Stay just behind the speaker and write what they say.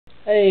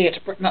Hey, it's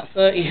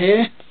Bricknut30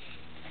 here.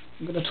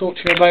 I'm going to talk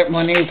to you about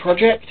my new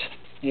project.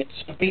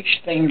 It's a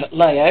beach themed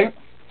layout.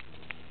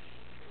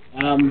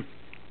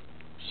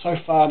 So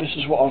far this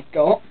is what I've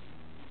got.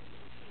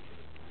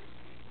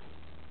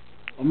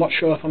 I'm not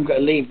sure if I'm going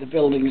to leave the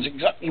buildings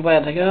exactly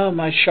where they are. I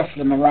may shuffle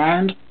them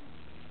around.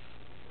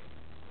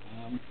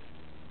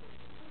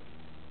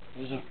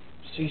 There's a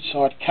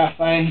seaside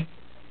cafe,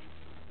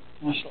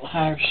 nice little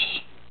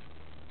house,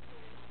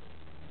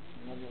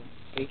 another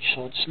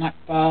beachside snack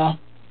bar,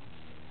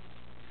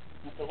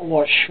 that little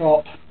white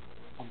shop.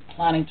 I'm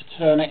planning to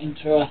turn it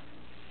into a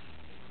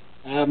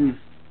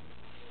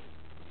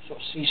sort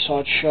of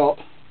seaside shop.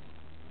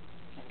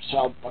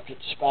 Sell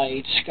buckets,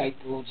 spades,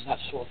 skateboards, that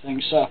sort of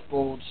thing,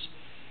 surfboards.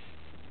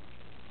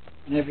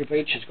 And every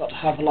beach has got to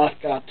have a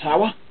lifeguard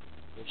tower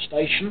or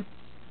station.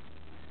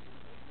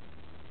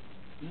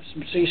 There's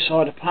some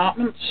seaside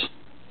apartments.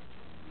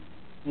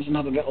 There's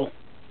another little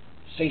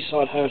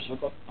seaside house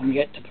I'm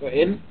yet to put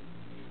in.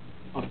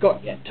 I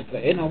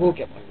will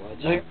get my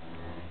words out.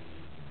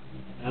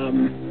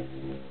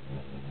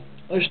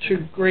 Those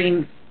two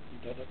grey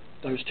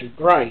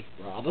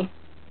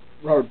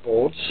road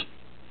boards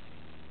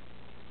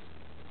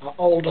are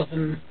older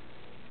than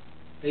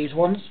these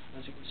ones,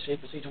 as you can see,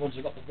 because these ones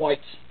have got the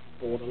white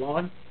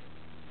borderline.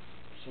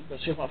 So I'm going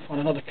to see if I can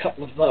find another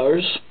couple of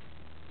those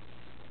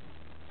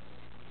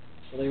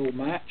so they all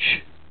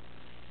match.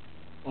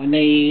 I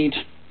need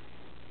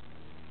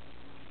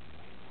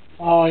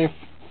five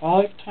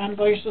tan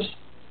bases.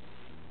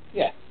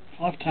 Yeah,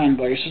 5 tan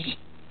bases.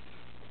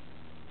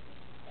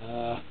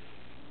 8.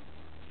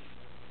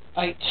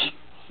 I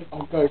think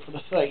I'll go for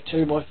the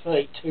 32 by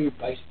 32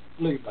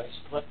 blue base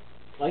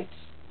plates.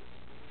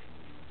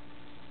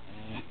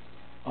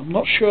 I'm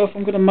not sure if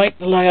I'm going to make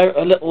the layout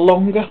a little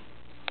longer.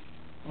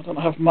 I don't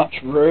have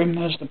much room.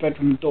 There's the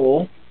bedroom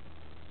door.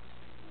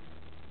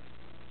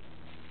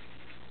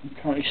 I'm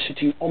currently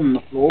sitting on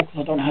the floor because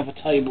I don't have a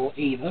table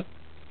either.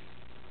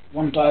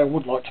 One day I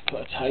would like to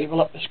put a table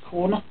up this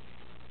corner.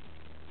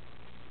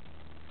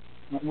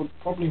 That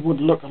probably would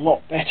look a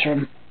lot better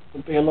and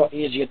would be a lot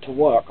easier to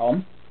work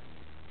on.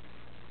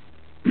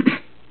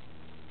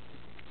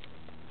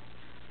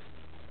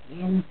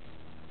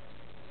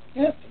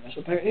 Yeah, that's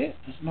about it.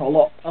 There's not a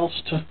lot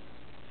else to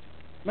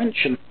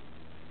mention.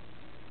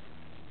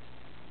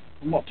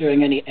 I'm not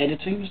doing any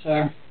editing,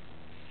 so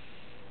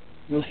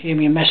you'll hear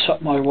me mess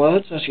up my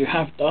words as you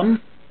have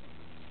done.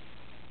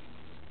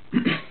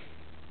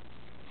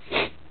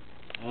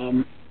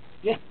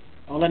 Yeah,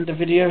 I'll end the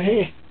video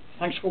here.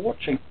 Thanks for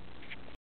watching.